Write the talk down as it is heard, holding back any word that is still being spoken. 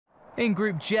In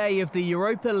Group J of the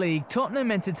Europa League,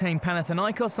 Tottenham entertained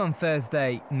Panathinaikos on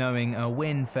Thursday, knowing a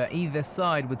win for either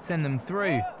side would send them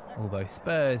through, although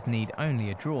Spurs need only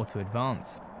a draw to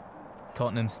advance.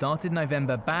 Tottenham started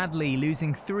November badly,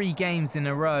 losing 3 games in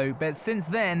a row, but since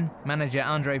then, manager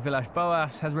Andre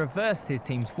Villas-Boas has reversed his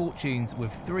team's fortunes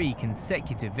with 3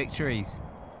 consecutive victories.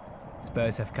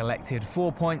 Spurs have collected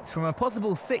 4 points from a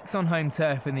possible 6 on home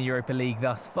turf in the Europa League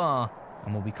thus far,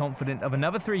 and will be confident of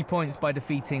another 3 points by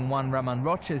defeating Juan Ramon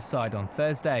Rocha's side on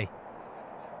Thursday.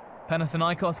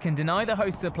 Panathinaikos can deny the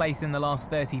hosts a place in the last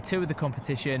 32 of the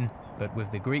competition, but with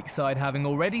the Greek side having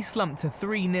already slumped to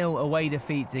 3-0 away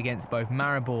defeats against both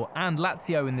Maribor and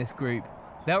Lazio in this group,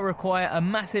 they'll require a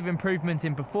massive improvement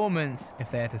in performance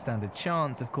if they are to stand a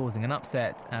chance of causing an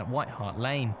upset at White Hart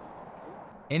Lane.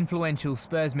 Influential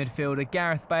Spurs midfielder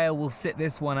Gareth Bale will sit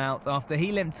this one out after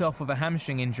he limped off with a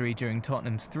hamstring injury during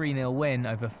Tottenham's 3-0 win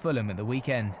over Fulham at the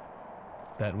weekend.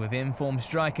 But with informed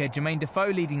striker Jermaine Defoe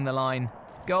leading the line,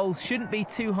 goals shouldn't be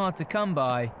too hard to come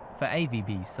by for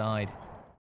AVB's side.